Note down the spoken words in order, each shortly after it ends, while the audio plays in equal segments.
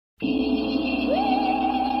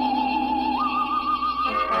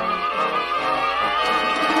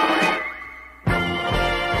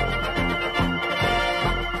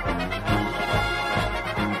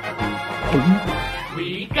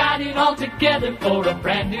together for a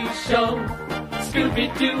brand new show.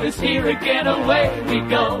 Scooby-Doo is here again, away we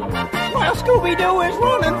go. While Scooby-Doo is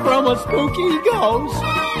running from a spooky ghost.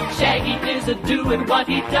 Shaggy is a-doing what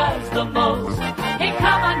he does the most. Hey,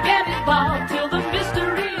 come on, get involved till the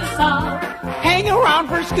mystery is solved. Hang around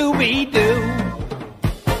for Scooby-Doo.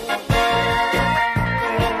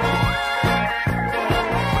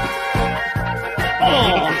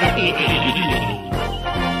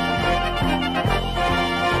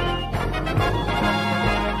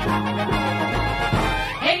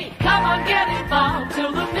 Hey, come on, get involved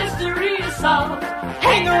till the mystery is solved.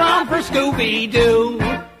 Hang around for Scooby-Doo.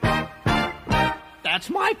 That's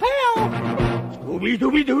my pal,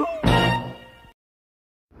 Scooby-Dooby-Doo.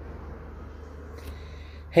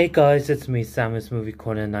 Hey guys, it's me, Samus Movie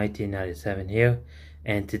Corner 1997 here,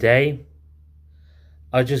 and today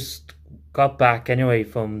I just got back anyway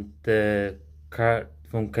from the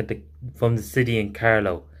city in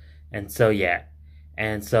Carlo, and so yeah,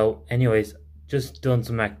 and so anyways, just done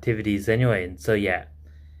some activities anyway, and so yeah,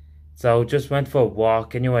 so just went for a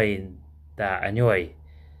walk anyway,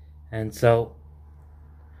 and so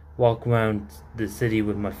walk around the city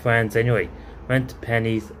with my friends anyway, went to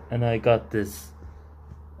Penny's, and I got this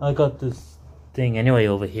thing anyway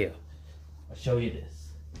over here. I'll show you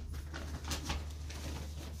this.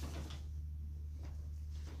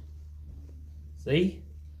 See?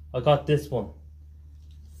 I got this one.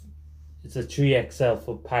 It's a 3XL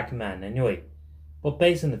for Pac-Man anyway. But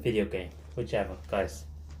based on the video game. Whichever, guys.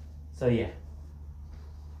 So yeah.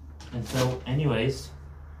 And so anyways,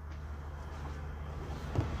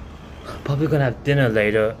 probably gonna have dinner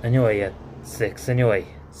later anyway at 6 anyway.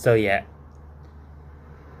 So yeah.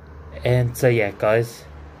 And so yeah, guys.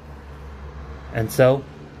 And so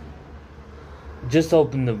just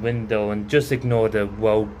open the window and just ignore the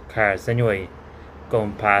road cars anyway,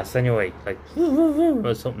 going past anyway, like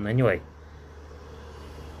or something anyway.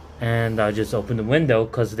 And I just opened the window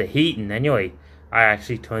because of the heating anyway. I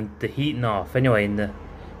actually turned the heating off anyway in the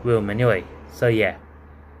room anyway. So yeah.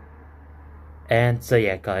 And so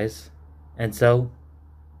yeah, guys. And so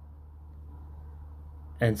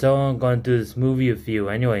I'm going to do this movie review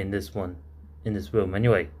anyway in this room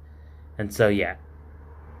anyway. And so yeah.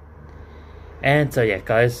 And so yeah,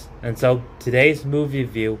 guys. And so today's movie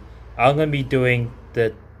review, I'm going to be doing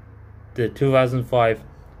the 2005,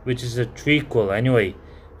 which is a prequel anyway,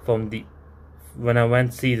 from when I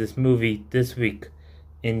went to see this movie this week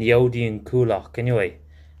in the Odeon Kulak anyway.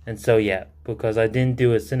 And so yeah, because I didn't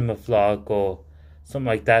do a cinema vlog or something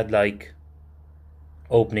like that, like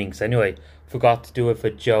openings anyway. Forgot to do it for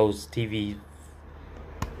Joe's TV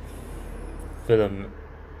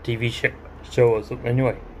show or something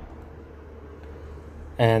anyway.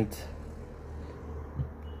 And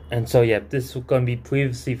so yeah, this is going to be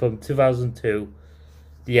previously from 2002,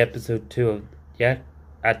 the episode 2 of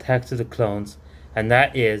Attack of the Clones, and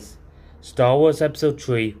that is Star Wars Episode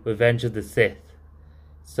 3, Revenge of the Sith.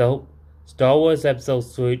 So Star Wars Episode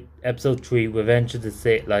 3, Revenge of the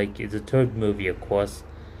Sith, like, is a third movie, of course.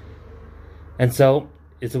 And so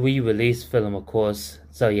it's a re-release film, of course.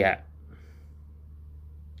 So yeah.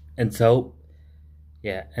 And so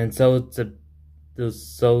yeah, and so the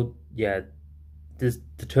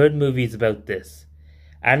third movie is about this.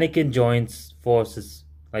 Anakin joins forces,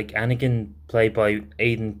 like Anakin played by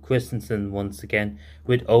Aiden Christensen once again,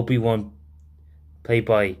 with Obi-Wan played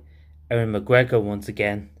by Ewan McGregor once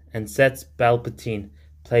again, and sets Palpatine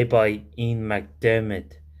played by Ian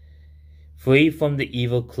McDiarmid free from the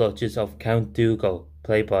evil clutches of Count Dooku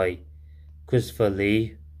played by Christopher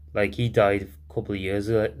Lee, like he died a couple of years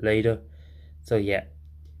later. So yeah,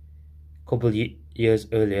 years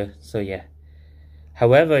earlier. So yeah.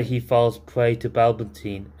 However, he falls prey to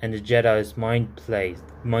Palpatine and the Jedi's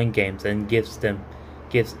mind games, and gives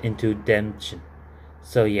into redemption.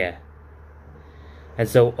 So yeah. And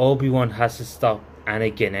so Obi-Wan has to stop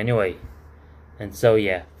Anakin anyway. And so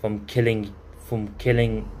yeah, from killing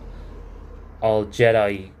all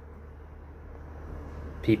Jedi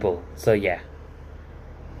people. So yeah.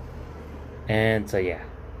 And so yeah,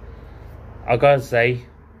 I gotta say,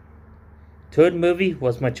 third movie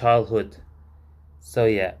was my childhood. So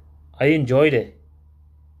yeah, I enjoyed it.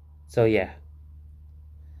 So yeah,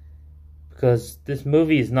 because this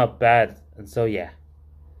movie is not bad. And so yeah,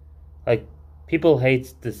 like, people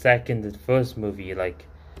hate the first movie, like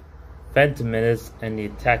Phantom Menace and the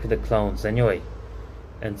Attack of the Clones anyway.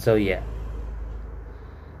 And so yeah,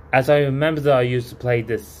 as I remember that I used to play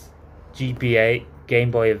this GBA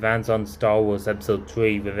Game Boy Advance on Star Wars Episode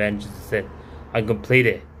 3, Revenge of the Sith. I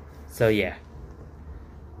completed it. So yeah.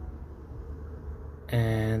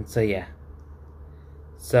 And so yeah.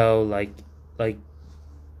 So like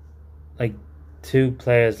like two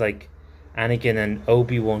players like Anakin and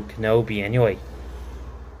Obi-Wan Kenobi anyway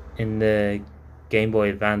in the Game Boy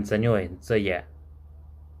Advance anyway. So yeah.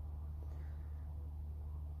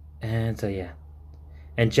 And so yeah.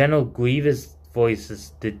 And General Grievous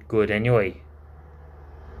voices did good anyway.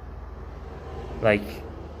 Like,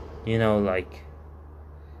 you know, like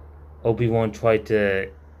Obi-Wan tried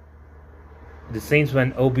to... The scenes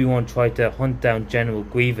when Obi-Wan tried to hunt down General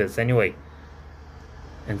Grievous anyway.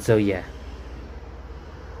 And so yeah.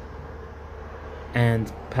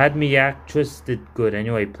 And Padme actress did good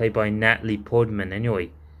anyway, played by Natalie Portman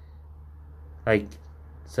anyway. Like,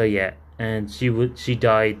 so yeah. And she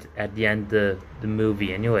died at the end of the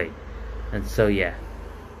movie anyway. And so yeah.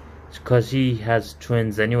 Because she has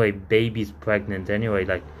twins anyway, baby's pregnant anyway,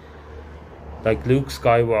 like Luke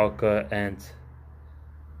Skywalker and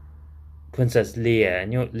Princess Leia,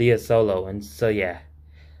 and Leia Solo, and so yeah.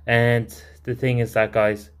 And the thing is that,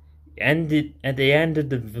 guys, at the end of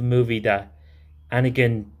the movie, that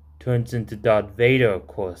Anakin turns into Darth Vader, of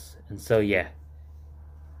course, and so yeah.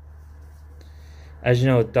 As you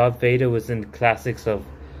know, Darth Vader was in the classics of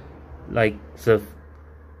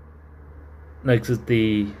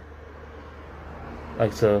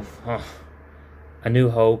A New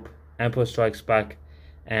Hope, Empire Strikes Back,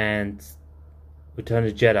 and Return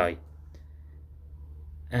of the Jedi.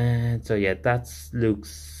 And so yeah, that's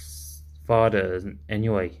Luke's father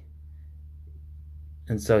anyway.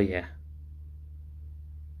 And so yeah.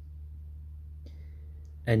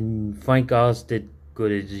 And Frank Oz did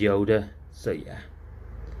good as Yoda, so yeah.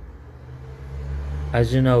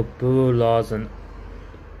 As you know, Burrow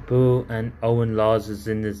and Owen Laws is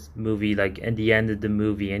in this movie, like at the end of the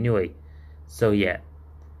movie anyway. So yeah.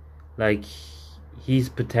 Like, he's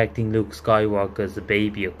protecting Luke Skywalker as a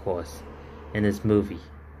baby, of course, in this movie.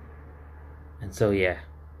 And so yeah.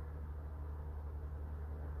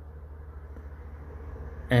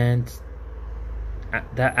 And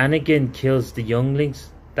that Anakin kills the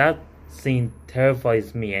younglings, that scene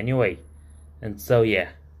terrifies me anyway. And so yeah.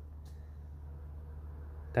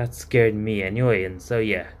 That scared me anyway, and so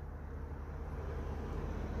yeah.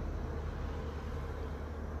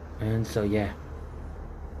 And so yeah.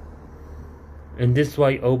 And this is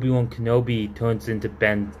why Obi-Wan Kenobi turns into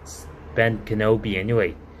Ben Kenobi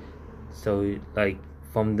anyway. So like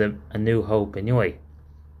from A New Hope anyway.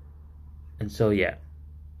 And so yeah.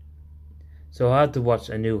 So I have to watch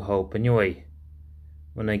A New Hope anyway,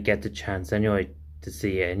 when I get the chance anyway to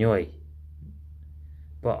see it anyway.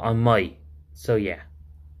 But I might. So yeah.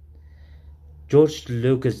 George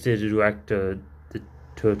Lucas did direct the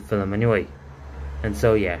third film anyway. And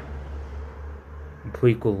so yeah. The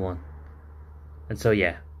prequel one. And so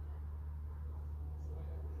yeah.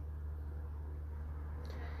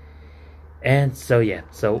 And so yeah.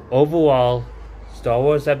 So overall, Star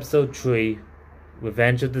Wars Episode 3,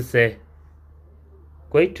 Revenge of the Sith,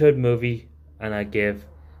 great third movie, and I give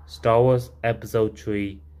Star Wars Episode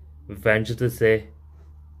 3, Revenge of the Sith,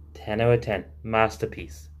 10 out of 10,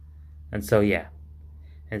 masterpiece. And so yeah.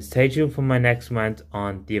 And stay tuned for my next rant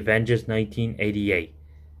on The Avengers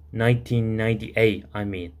 1998, I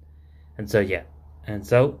mean. And so yeah. And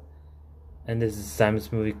this is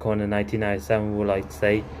Simon's Movie Corner 1997, would like to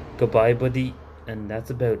say goodbye, buddy, and that's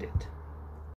about it.